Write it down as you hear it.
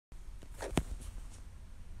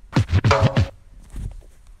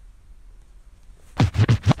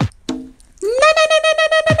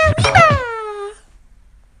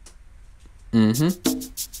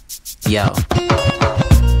Yo.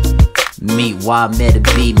 Meatwad,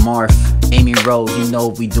 Metabee, Marth, Amy Rose, you know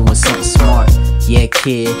we doing something smart. Yeah,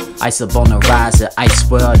 kid, ice up on the rise, the ice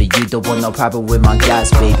world, you don't want no problem with my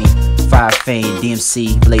guys, baby. Fire Fame,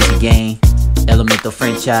 DMC, Blazer Gang, Elemental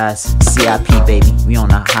Franchise, CIP, baby, we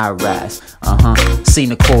on a high rise. Sing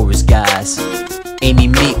the chorus, guys. Amy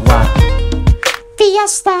Meatwad.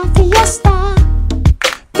 Fiesta, Fiesta,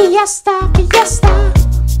 Fiesta, Fiesta,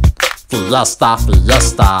 Fiesta,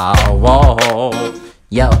 Fiesta, whoa.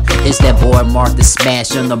 Yo, it's that boy Marth, the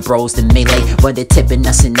smash on the bros, the melee. When they tipping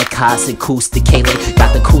us in the cars, acoustic Kaylee.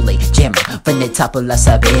 Got the Kool-Aid, jammer, from the top of La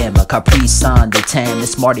Sabama. Capri Sun, the Tam, the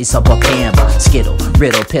Smarties up a Pamba. Skittle,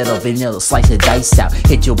 riddle, piddle, vanilla, slice the dice out.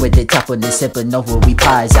 Hit you with the top of the sipper, know where we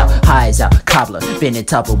pies out. Highs out, cobbler, bend it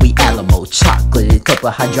top of we Alamo. Chocolate, cup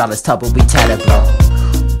of hydraulics, top of we Tatablo.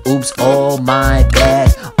 Oops, oh my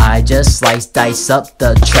bad, I just sliced dice up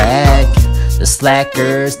the track. The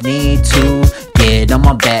slackers need to get on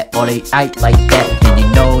my back, or they act like that. And you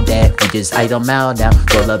know that we just ate them out now.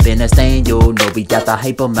 Roll up in this thing, you know we got the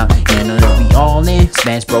hype them out. And we all in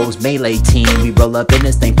Smash Bros Melee team. We roll up in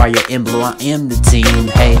this thing, Fire Emblem, I am the team.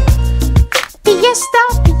 Hey, Fiesta,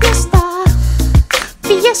 Fiesta,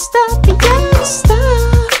 Fiesta, Fiesta,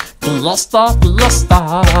 Fiesta,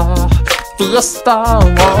 Fiesta, Fiesta,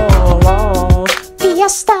 whoa, whoa.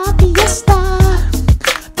 Fiesta, Fiesta,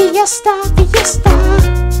 Fiesta, Fiesta,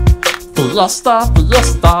 Fiesta,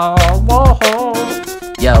 Fiesta, whoa.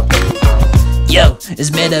 Yo,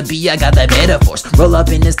 it's Metabee, I got that metaphors. Roll up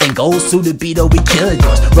in this thing, goes to the beat, oh, we killing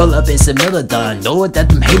yours. Roll up in some Miller done, know what that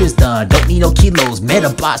them haters done. Don't need no kilos,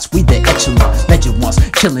 Metabots, we the echelons. Legend ones,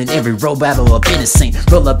 killing every road battle up in the scene.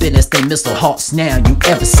 Roll up in this thing, Mr. Hawks now you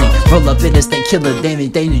ever seen. Roll up in this thing, killer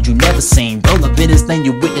anything that you never seen. Roll up in this thing,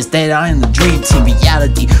 you witness that I am the dream team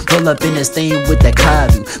reality. Roll up in this thing with that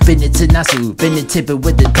Kadu. Bend it to Nasu, bend it tip it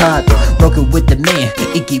with the Kadu. Broken with the man,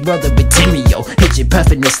 Icky brother with Timio. Hit your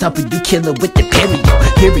puffin' and stompin', you killer with the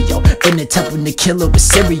Perio, been the top of the killer with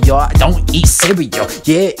cereal. I don't eat cereal,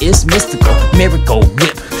 yeah, it's mystical. Miracle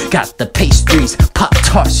whip, got the pastries, Pop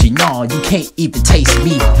Tarts, you know, you can't even taste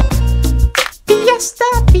me. Fiesta,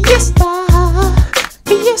 Fiesta,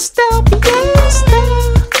 Fiesta, Fiesta,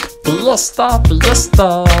 Fiesta,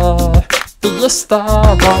 Fiesta, Fiesta,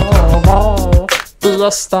 whoa, whoa.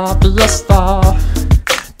 Fiesta, Fiesta,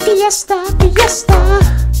 Fiesta, Fiesta,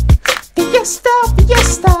 Fiesta,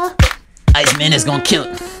 Fiesta. Iceman is gonna kill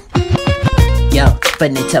it. Yo,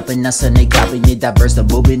 but they tapping us and they copying it, diverse, the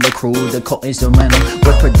moving, the crew, the co-instrumental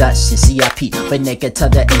with production, CIP, but they can tell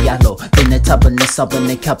that EILO. Been the top of the sub and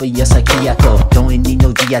they copy, yes, I Kiyako. Don't need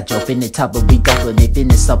no G.I. Joe, been the top of we double, they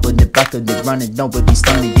finish up on the back of the running, no, but be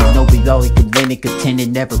stunning, you know, we always could win it,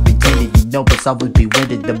 contending, never pretended, you know, but always be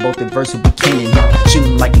winning, the both the verse will be cannon,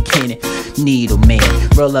 shooting like a cannon, needle man,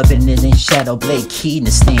 roll up in it in shadow, blade, key in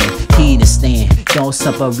the stand, don't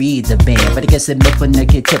suffer, read the band, but I guess it make for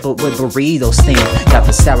naked tipple with burrito stand, got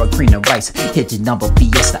the sour cream and rice, hit your number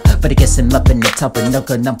Fiesta, but I guess I'm up in the top of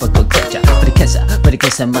number go catch but I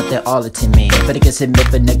guess I'm up there all the time, man, but I guess I'm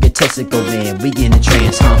up in the testicle, man, we in the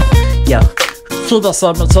trance, yo. To the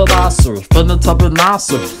summit to the sur, from the top of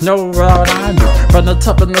Nasu, know what I do. From the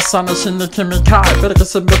top of the sun, it's in the Kimi Kai. But I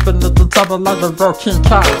guess I'm up at the top of like the Broken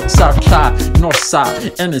Kai. South Kai, North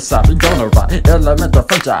Side, any side, we gonna ride. Elemental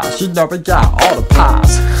franchise, you know we got all the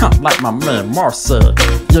pies. Like my man Marth said,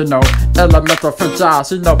 you know, elemental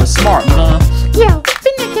franchise, you know it's smart, man. Yo,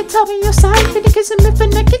 Finnegan tell me your side, Finnegan's a myth,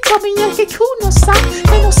 Finnegan tell me you get cool no side.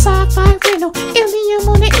 Ain't no sci-fi, ain't no alien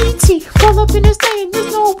on the ET. Roll up in this thing,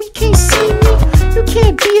 you know we can't see me. You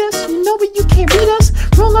can't beat us, you know but you can't beat us.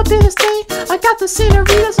 Roll up in this thing, I got the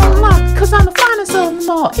senoritas on lock, cause I'm the finest of them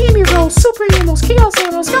all. Amy Rose, Supremos, Chaos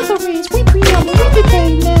Heroes, got the rings, we preamble, we the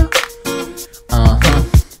game now.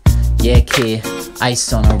 Yeah, kid,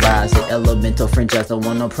 ice on the rise, the elemental franchise, don't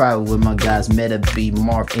want no problem with my guys, Metabee,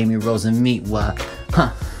 Marth, Amy Rose, and Meatwad,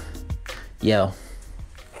 yo.